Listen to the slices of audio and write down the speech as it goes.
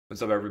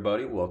What's up,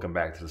 everybody? Welcome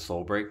back to the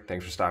Soul Break.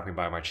 Thanks for stopping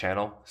by my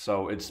channel.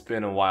 So it's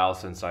been a while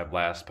since I've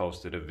last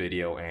posted a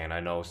video, and I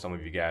know some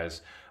of you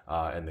guys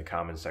in the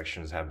comment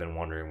sections have been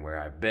wondering where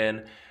I've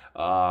been.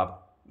 Uh,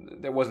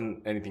 there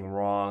wasn't anything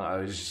wrong. I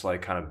was just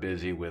like kind of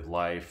busy with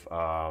life,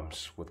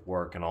 just with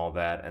work and all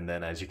that. And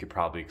then, as you could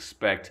probably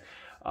expect,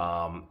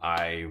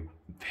 I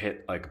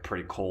hit like a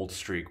pretty cold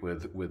streak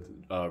with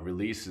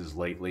releases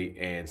lately,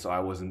 and so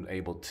I wasn't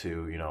able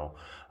to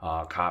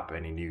cop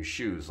any new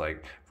shoes.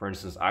 Like, for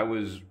instance, I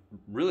was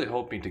really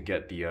hoping to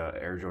get the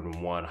Air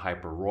Jordan 1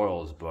 Hyper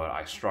Royals, but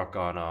I struck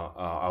on out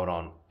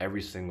on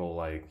every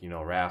single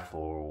raffle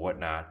or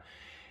whatnot,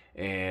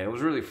 and it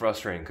was really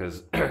frustrating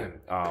because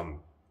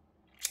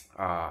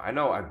I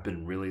know I've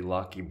been really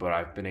lucky, but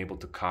I've been able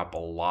to cop a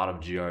lot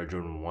of GR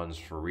Jordan 1s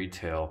for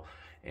retail.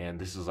 And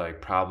this is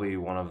like probably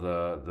one of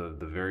the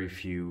very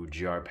few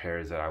GR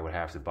pairs that I would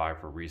have to buy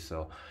for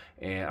resale.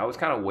 And I was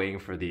kind of waiting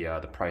for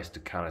the price to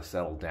kind of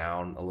settle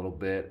down a little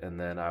bit, and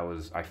then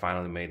I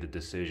finally made the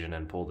decision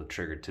and pulled the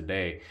trigger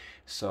today.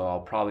 So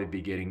I'll probably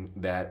be getting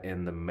that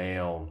in the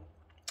mail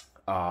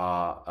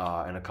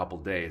in a couple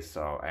days.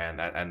 So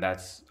and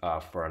that's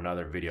for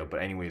another video.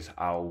 But anyways,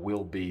 I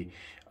will be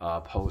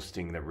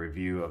posting the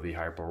review of the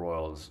Hyper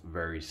Royals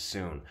very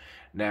soon.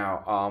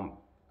 Now,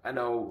 I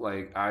know,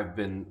 like, I've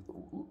been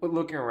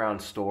looking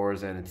around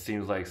stores, and it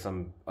seems like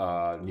some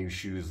new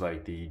shoes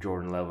like the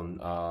Jordan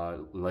 11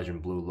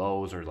 Legend Blue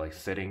Lows are like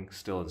sitting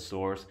still in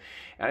stores,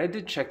 and I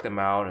did check them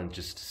out and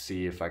just to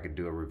see if I could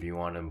do a review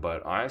on them.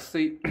 But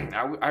honestly,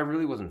 I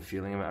really wasn't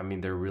feeling them. I mean,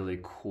 they're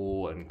really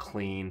cool and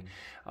clean,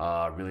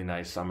 really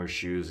nice summer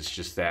shoes. It's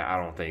just that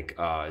I don't think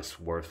it's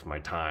worth my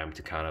time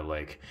to kind of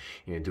like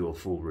do a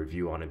full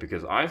review on it,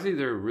 because honestly,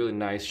 they're really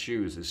nice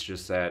shoes. It's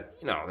just that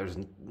there's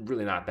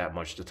really not that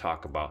much to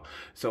talk about.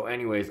 So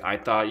anyways, I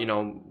thought,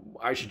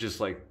 I should just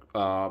like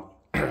kind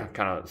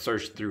of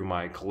search through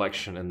my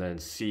collection and then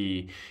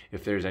see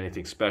if there's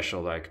anything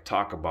special that I could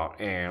talk about.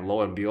 And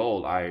lo and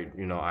behold, I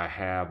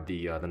have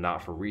the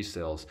not for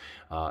resales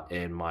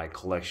in my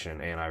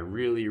collection, and I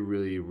really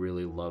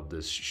love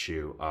this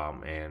shoe.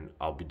 And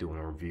I'll be doing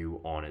a review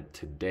on it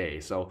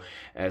today. So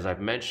as I've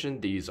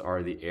mentioned, these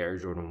are the Air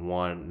Jordan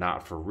 1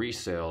 not for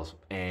resales,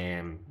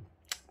 and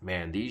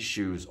man, these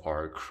shoes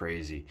are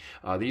crazy.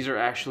 These are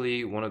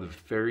actually one of the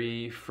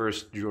very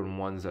first Jordan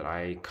 1s that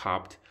I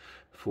copped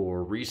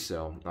for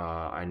resale.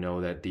 I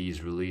know that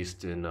these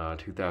released in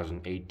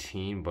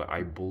 2018, but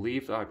I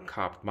believe I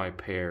copped my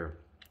pair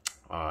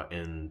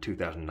in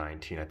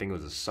 2019. I think it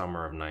was the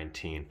summer of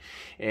 19.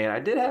 And I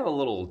did have a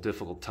little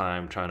difficult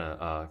time trying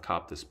to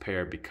cop this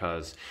pair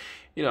because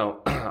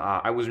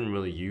I wasn't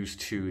really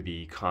used to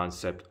the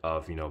concept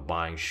of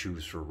buying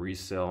shoes for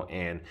resale,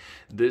 and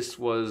this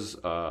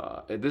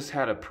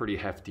had a pretty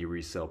hefty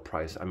resale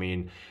price. I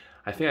mean,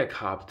 I think I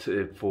copped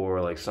it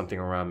for like something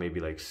around maybe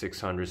like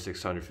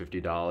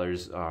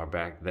 $650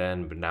 back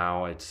then, but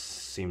now it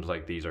seems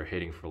like these are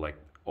hitting for like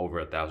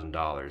over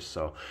 $1,000.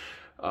 So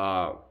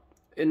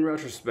in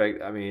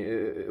retrospect, I mean,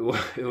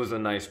 it was a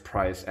nice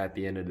price at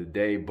the end of the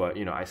day, but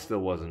I still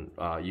wasn't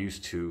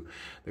used to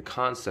the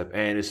concept,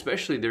 and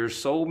especially there's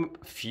so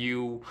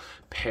few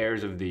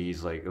pairs of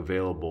these like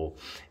available,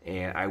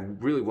 and I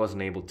really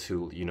wasn't able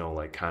to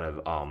like kind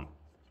of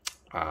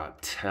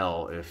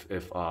tell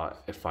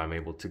if I'm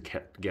able to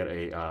get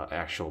a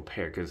actual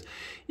pair, because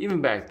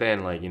even back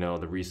then, like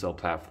the resale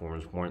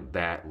platforms weren't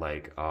that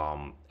like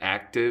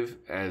active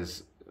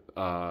as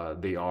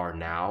they are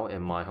now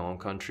in my home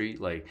country.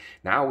 Like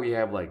now we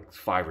have like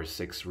 5 or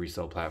 6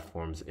 resale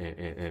platforms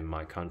in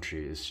my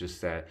country. It's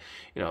just that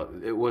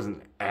it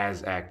wasn't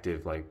as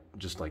active like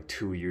just like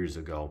 2 years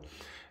ago,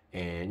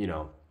 and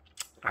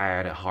I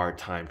had a hard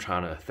time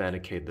trying to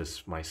authenticate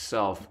this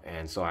myself,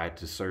 and so I had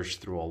to search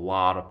through a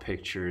lot of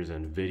pictures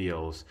and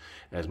videos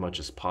as much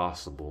as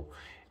possible.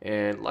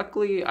 And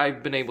luckily,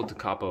 I've been able to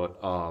cop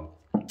a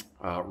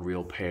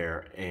real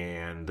pair,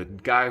 and the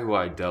guy who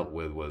I dealt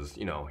with was,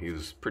 he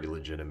was pretty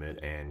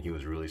legitimate, and he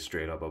was really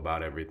straight up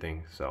about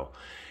everything. So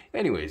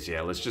anyways,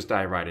 yeah, let's just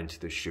dive right into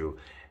the shoe.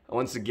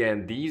 Once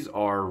again, these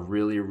are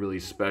really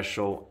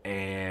special,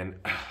 and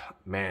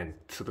man,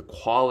 so the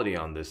quality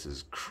on this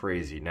is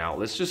crazy. Now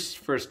let's just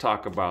first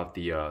talk about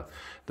the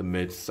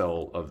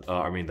midsole of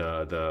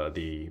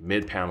the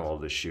mid panel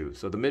of the shoe.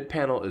 So the mid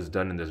panel is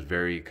done in this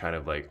very kind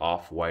of like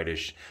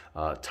off-whitish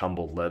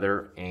tumbled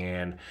leather,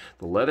 and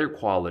the leather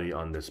quality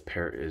on this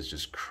pair is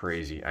just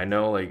crazy. I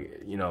know,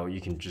 like, you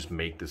can just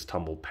make this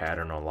tumbled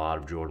pattern on a lot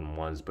of Jordan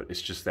 1s, but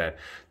it's just that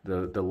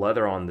the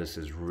leather on this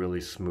is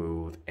really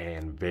smooth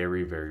and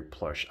very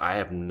plush. I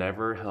have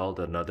never held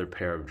another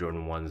pair of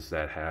Jordan 1s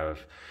that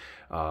have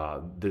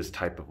this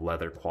type of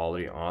leather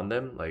quality on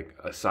them, like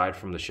aside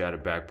from the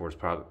shattered backboards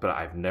probably, but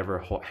I've never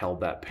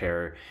held that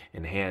pair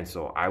in hand,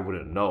 so I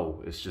wouldn't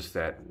know. It's just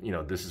that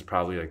this is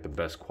probably like the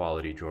best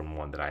quality Jordan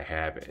 1 that I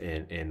have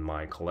in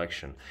my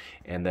collection.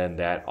 And then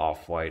that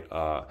off-white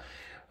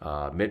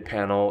mid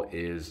panel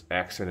is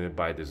accented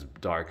by this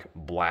dark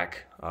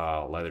black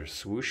leather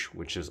swoosh,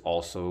 which is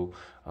also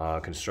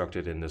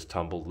constructed in this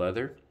tumbled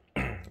leather.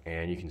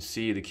 and you can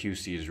see the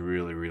QC is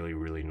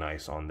really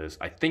nice on this.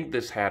 I think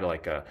this had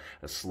like a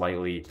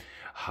slightly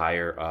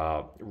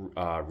higher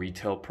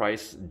retail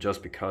price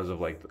just because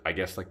of like, I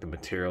guess, like the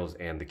materials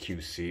and the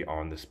QC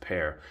on this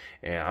pair,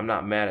 and I'm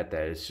not mad at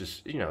that. It's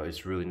just, you know,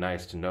 it's really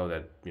nice to know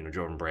that, you know,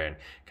 Jordan Brand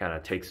kind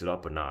of takes it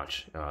up a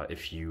notch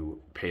if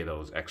you pay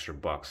those extra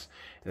bucks.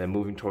 And then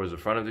moving towards the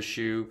front of the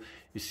shoe,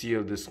 you see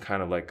this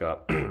kind of like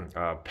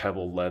a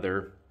pebble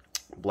leather,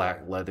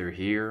 black leather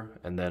here,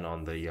 and then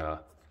on the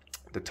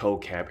toe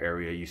cap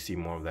area you see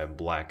more of that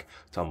black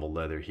tumble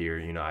leather here.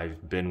 You know,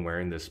 I've been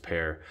wearing this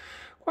pair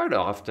quite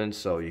often,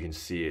 so you can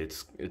see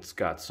it's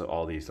got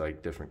all these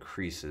like different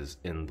creases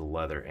in the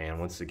leather, and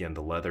once again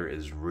the leather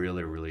is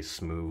really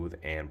smooth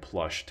and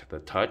plush to the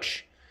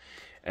touch.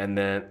 And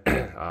then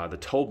the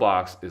toe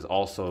box is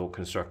also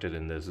constructed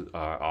in this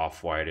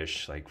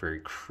off-whitish, like very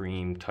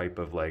cream type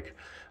of like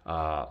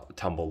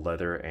tumble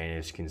leather, and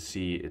as you can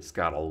see it's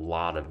got a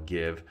lot of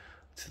give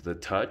to the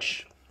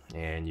touch,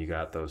 and you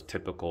got those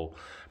typical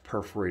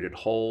perforated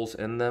holes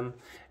in them,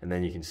 and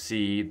then you can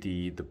see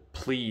the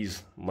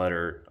please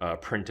letter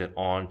printed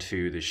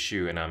onto the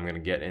shoe, and I'm going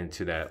to get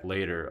into that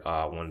later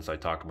once I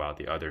talk about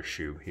the other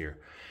shoe here.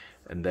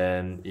 And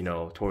then, you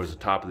know, towards the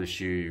top of the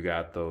shoe you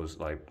got those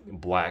like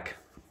black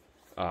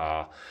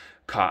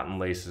cotton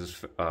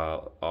laces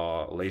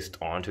laced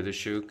onto the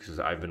shoe, because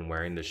I've been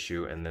wearing the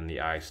shoe, and then the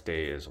eye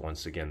stay is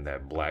once again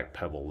that black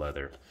pebble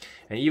leather,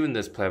 and even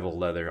this pebble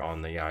leather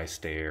on the eye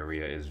stay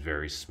area is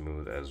very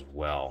smooth as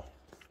well.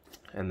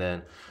 And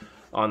then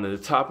on the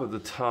top of the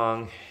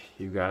tongue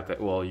you got that,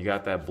 well, you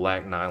got that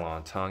black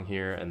nylon tongue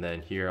here, and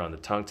then here on the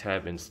tongue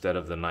tab, instead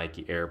of the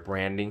Nike Air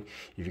branding,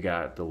 you've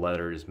got the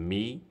letters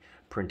Me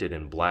printed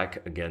in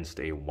black against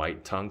a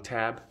white tongue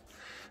tab.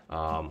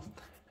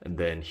 And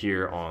then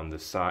here on the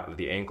side of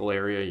the ankle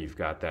area, you've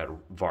got that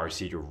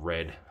varsity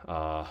red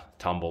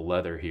tumble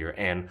leather here.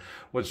 And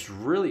what's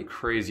really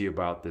crazy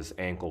about this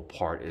ankle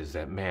part is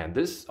that, man,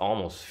 this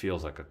almost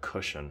feels like a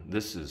cushion.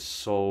 This is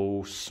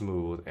so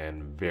smooth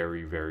and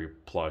very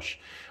plush.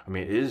 I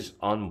mean, it is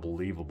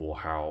unbelievable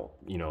how,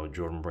 you know,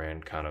 Jordan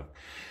Brand kind of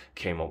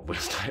came up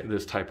with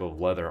this type of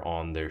leather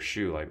on their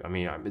shoe. Like, I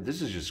mean,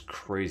 this is just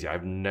crazy.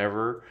 I've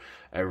never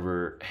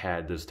ever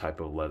had this type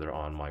of leather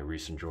on my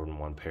recent Jordan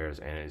 1 pairs,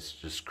 and it's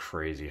just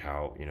crazy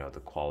how, you know, the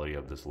quality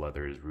of this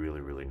leather is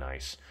really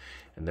nice.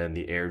 And then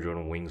the Air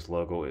Jordan Wings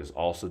logo is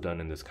also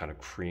done in this kind of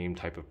cream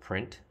type of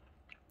print,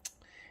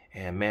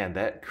 and man,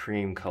 that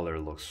cream color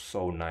looks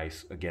so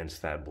nice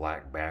against that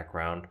black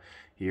background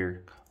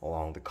here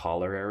along the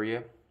collar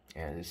area,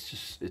 and it's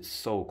just, it's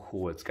so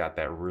cool. It's got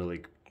that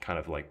really kind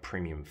of like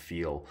premium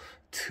feel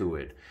to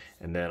it.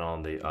 And then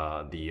on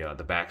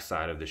the back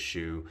side of the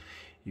shoe,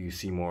 you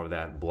see more of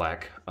that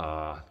black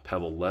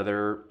pebble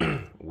leather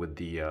with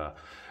the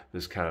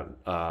this kind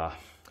of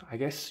I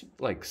guess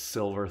like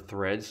silver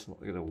threads,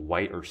 like the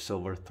white or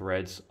silver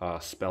threads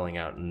spelling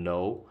out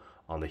no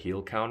on the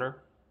heel counter.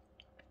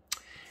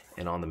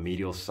 And on the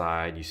medial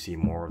side you see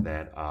more of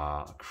that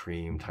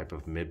cream type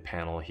of mid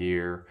panel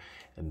here,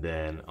 and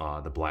then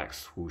the black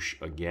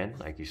swoosh again,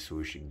 Nike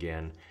swoosh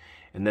again.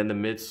 And then the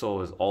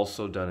midsole is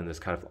also done in this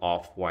kind of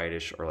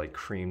off-whitish or like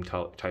cream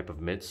type of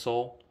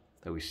midsole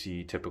that we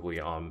see typically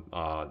on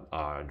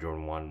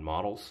Jordan 1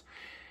 models.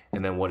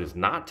 And then what is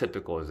not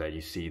typical is that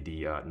you see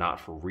the not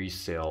for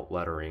resale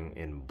lettering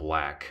in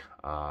black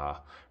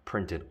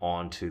printed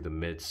onto the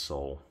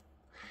midsole.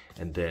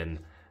 And then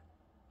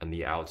and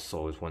the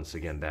outsole is once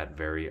again that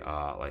very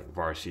like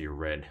varsity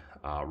red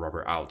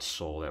rubber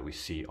outsole that we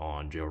see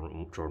on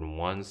Jordan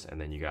 1s.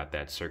 And then you got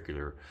that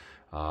circular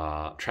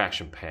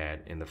traction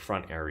pad in the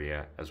front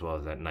area, as well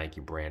as that Nike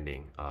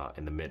branding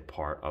in the mid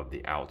part of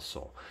the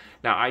outsole.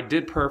 Now, I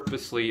did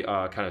purposely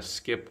kind of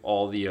skip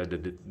all the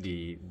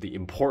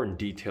important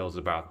details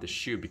about the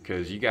shoe,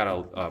 because you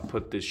gotta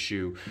put this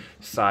shoe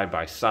side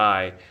by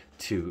side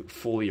to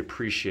fully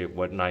appreciate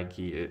what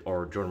Nike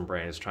or Jordan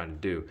Brand is trying to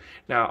do.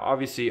 Now,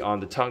 obviously on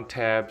the tongue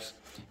tabs,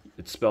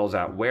 it spells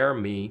out "Wear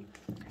Me,"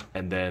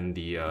 and then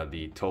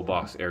the toe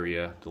box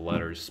area, the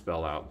letters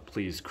spell out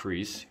 "Please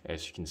Crease,"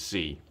 as you can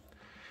see.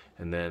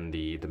 And then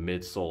the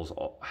midsoles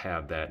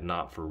have that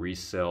not for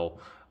resale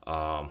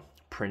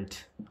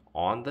print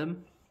on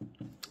them.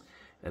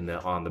 And then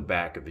on the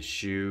back of the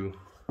shoe,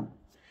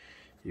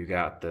 you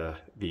got the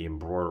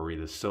embroidery,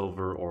 the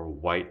silver or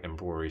white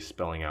embroidery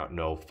spelling out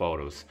 "No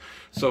Photos."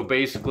 So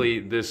basically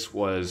this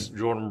was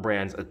Jordan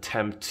Brand's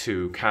attempt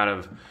to kind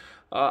of,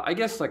 I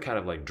guess like kind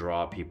of like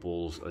draw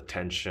people's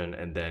attention,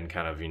 and then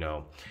kind of, you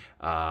know,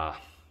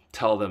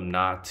 tell them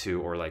not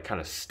to, or like kind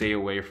of stay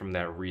away from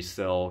that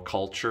resale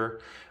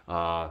culture,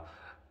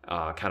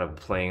 kind of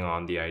playing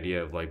on the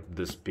idea of like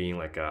this being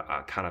like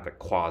a kind of a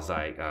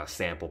quasi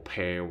sample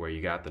pair, where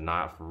you got the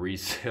not for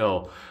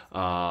resale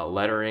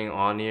lettering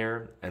on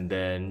here, and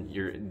then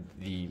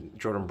the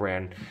Jordan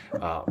Brand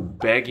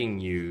begging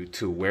you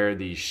to wear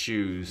these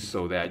shoes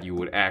so that you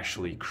would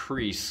actually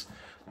crease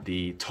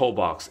the toe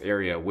box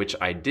area, which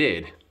I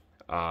did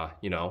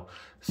you know.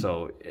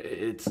 So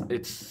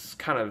it's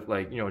kind of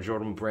like, you know,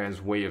 Jordan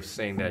Brand's way of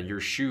saying that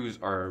your shoes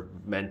are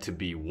meant to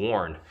be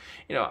worn.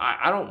 You know,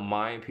 I don't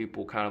mind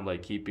people kind of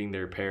like keeping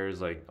their pairs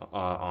like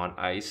on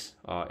ice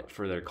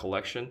for their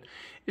collection.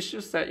 It's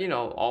just that, you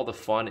know, all the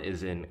fun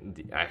is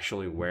in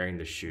actually wearing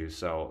the shoes.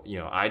 So, you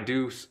know, I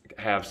do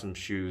have some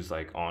shoes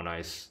like on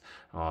ice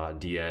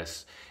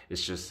DS.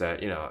 It's just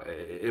that, you know,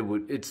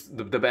 it's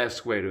the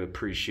best way to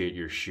appreciate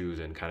your shoes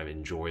and kind of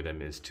enjoy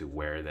them is to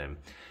wear them.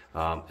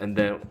 And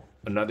then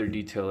another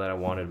detail that I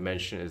wanted to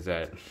mention is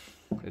that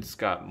it's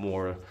got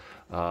more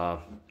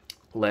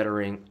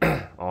lettering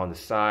on the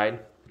side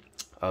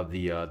of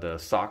the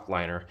sock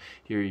liner.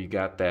 Here you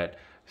got that,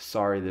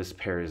 sorry, this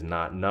pair is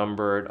not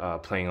numbered,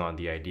 playing on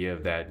the idea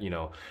of that, you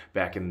know,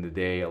 back in the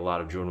day, a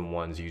lot of Jordan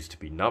 1s used to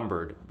be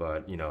numbered,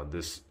 but, you know,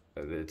 this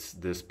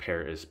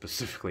pair is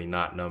specifically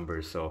not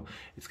numbered, so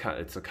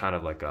it's a kind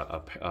of like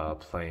a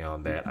play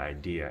on that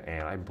idea.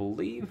 And I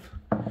believe,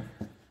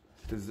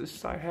 does this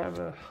side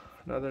have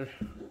another?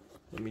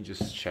 Let me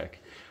just check.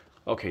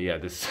 Okay, yeah,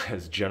 this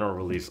says general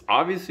release.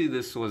 Obviously,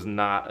 this was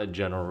not a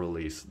general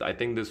release. I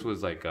think this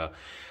was like an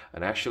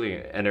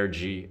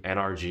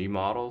NRG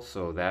model.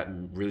 So that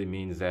really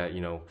means that,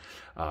 you know,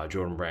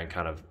 Jordan Brand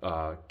kind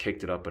of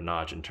kicked it up a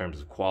notch in terms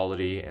of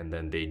quality, and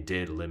then they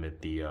did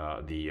limit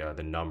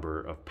the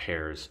number of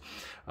pairs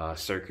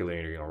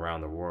circulating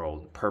around the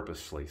world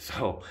purposely.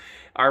 So,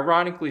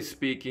 ironically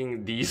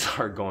speaking, these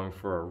are going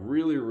for a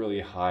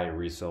really high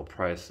resale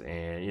price,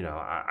 and you know,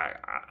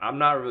 I'm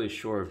not really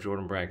sure if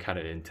Jordan Brand kind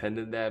of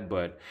intended that,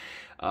 but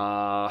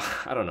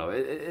I don't know.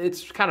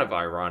 It's kind of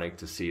ironic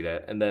to see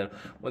that. And then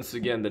once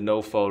again, the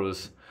no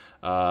photos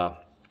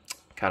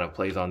kind of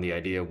plays on the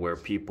idea where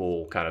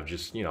people kind of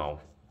just, you know,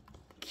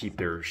 keep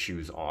their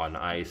shoes on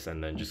ice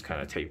and then just kind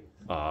of take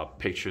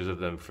pictures of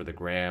them for the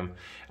gram.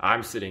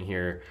 I'm sitting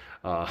here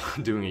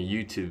doing a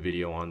YouTube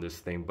video on this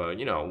thing, but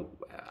you know,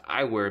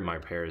 I wear my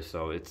pairs,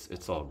 so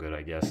it's all good,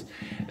 I guess.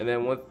 And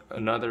then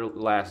another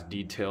last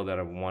detail that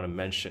I want to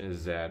mention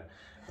is that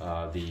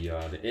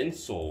the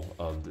insole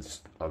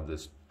of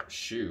this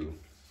shoe,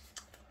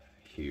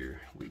 here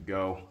we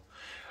go.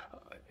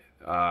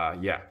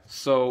 Yeah,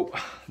 so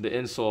the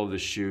insole of the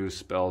shoe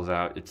spells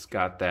out, it's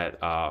got that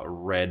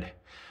red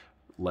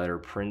letter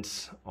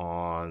prints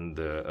on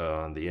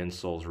the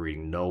insoles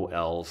reading no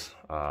L's,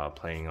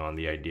 playing on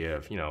the idea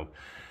of, you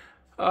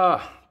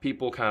know,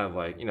 people kind of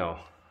like, you know,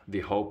 the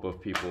hope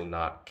of people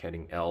not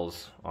getting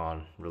L's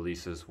on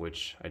releases,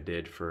 which I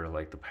did for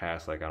like the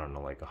past, like, I don't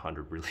know, like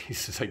 100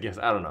 releases, I guess.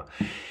 I don't know.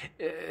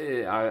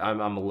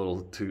 I'm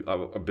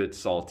a bit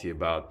salty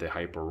about the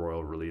Hyper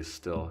Royal release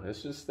still.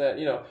 It's just that,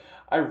 you know,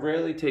 I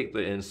rarely take the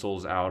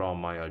insoles out on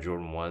my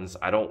Jordan 1s.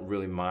 I don't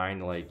really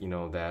mind, like, you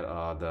know, that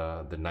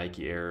the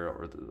Nike Air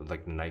or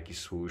like the Nike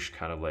swoosh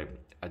kind of like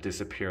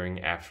disappearing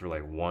after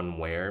like one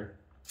wear.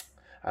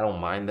 I don't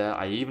mind that.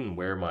 I even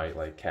wear my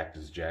like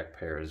Cactus Jack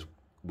pairs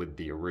with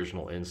the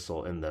original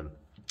insole in them.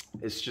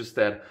 It's just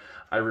that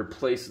I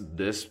replaced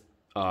this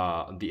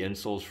the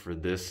insoles for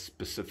this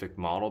specific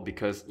model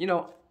because, you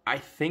know, I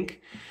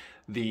think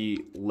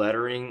the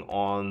lettering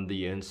on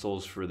the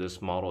insoles for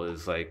this model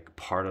is like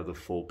part of the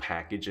full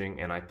packaging,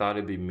 and I thought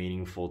it'd be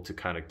meaningful to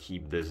kind of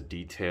keep this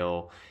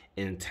detail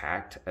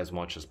intact as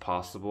much as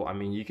possible. I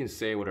mean, you can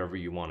say whatever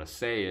you want to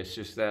say. It's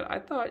just that I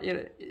thought, you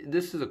know,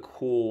 this is a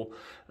cool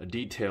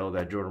detail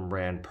that Jordan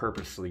Brand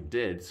purposely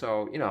did.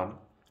 So, you know,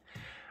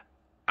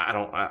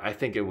 I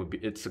think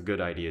it's a good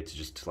idea to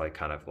just like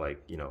kind of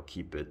like, you know,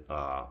 keep it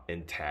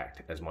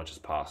intact as much as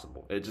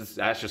possible.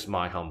 That's just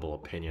my humble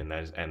opinion.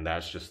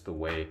 That's just the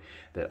way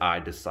that I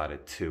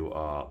decided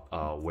to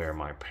wear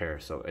my pair.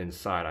 So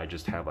inside I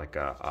just have like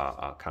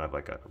a kind of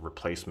like a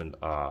replacement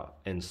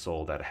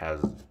insole that has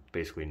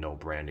basically no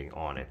branding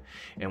on it.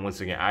 And once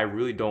again, I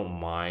really don't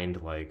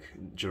mind like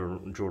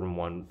Jordan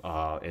 1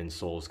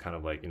 insoles kind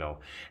of like, you know,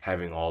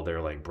 having all their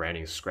like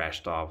branding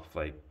scratched off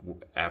like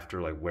after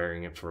like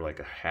wearing it for like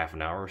a half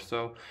an hour or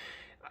so.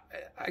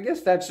 I guess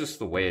that's just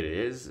the way it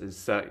is.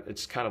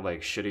 It's kind of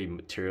like shitty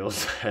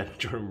materials that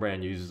Jordan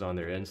Brand uses on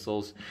their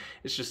insoles.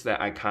 It's just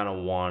that I kind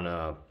of want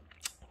to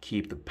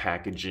keep the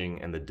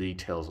packaging and the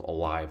details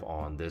alive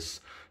on this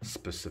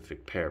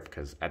specific pair,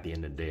 because at the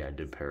end of the day I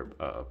did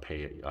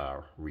pay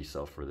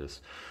resale for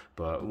this,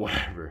 but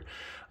whatever.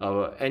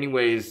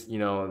 Anyways, you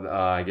know,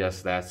 I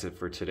guess that's it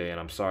for today, and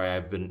I'm sorry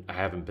I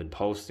haven't been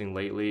posting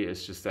lately.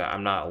 It's just that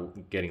I'm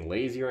not getting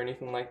lazy or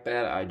anything like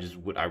that.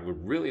 I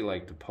would really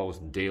like to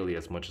post daily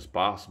as much as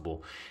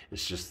possible.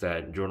 It's just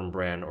that Jordan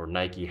Brand or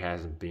Nike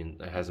hasn't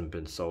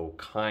been so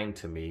kind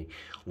to me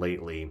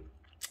lately,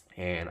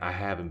 and I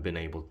haven't been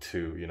able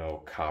to, you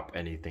know, cop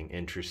anything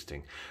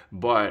interesting.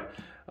 But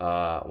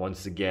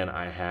once again,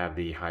 I have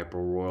the Hyper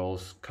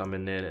Royals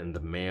coming in the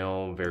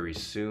mail very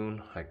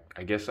soon.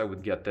 I guess I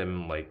would get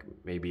them like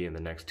maybe in the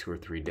next 2 or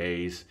 3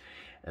 days.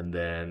 And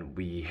then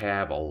we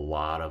have a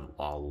lot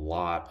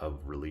of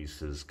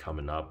releases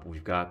coming up.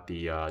 We've got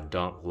the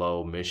Dunk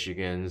Low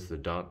Michigans, the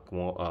Dunk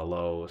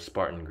Low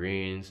Spartan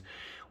Greens.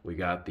 We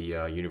got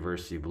the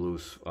University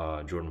Blues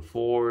Jordan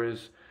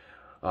 4s.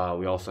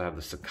 We also have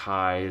the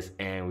Sakai's,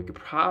 and we could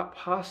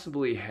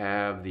possibly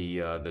have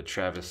the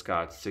Travis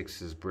Scott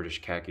Sixes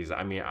British khakis.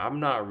 I mean, I'm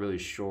not really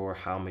sure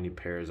how many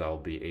pairs I'll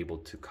be able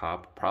to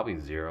cop. Probably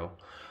zero,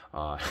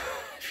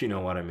 if you know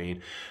what I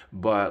mean.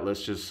 But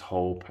let's just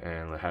hope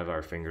and have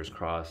our fingers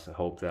crossed.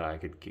 Hope that I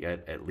could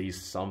get at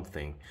least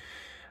something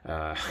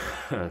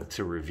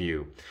to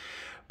review.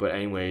 But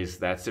anyways,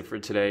 that's it for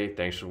today.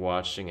 Thanks for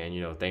watching,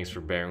 and thanks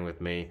for bearing with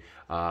me.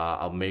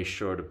 I'll make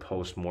sure to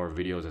post more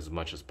videos as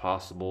much as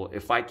possible.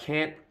 If I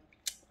can't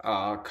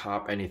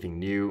cop anything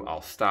new,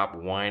 I'll stop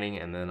whining,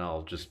 and then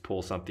I'll just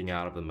pull something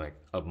out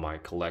of my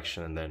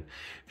collection and then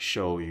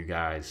show you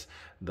guys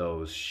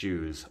those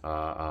shoes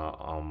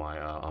on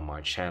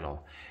my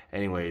channel.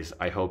 Anyways,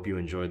 I hope you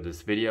enjoyed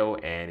this video,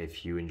 and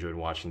if you enjoyed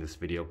watching this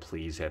video,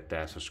 please hit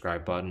that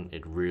subscribe button.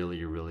 It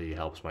really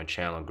helps my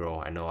channel grow.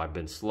 I know I've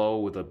been slow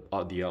with the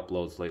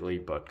uploads lately,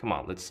 but come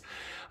on, let's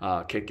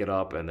kick it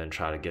up and then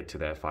try to get to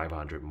that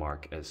 500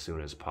 mark as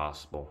soon as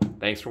possible.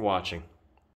 Thanks for watching.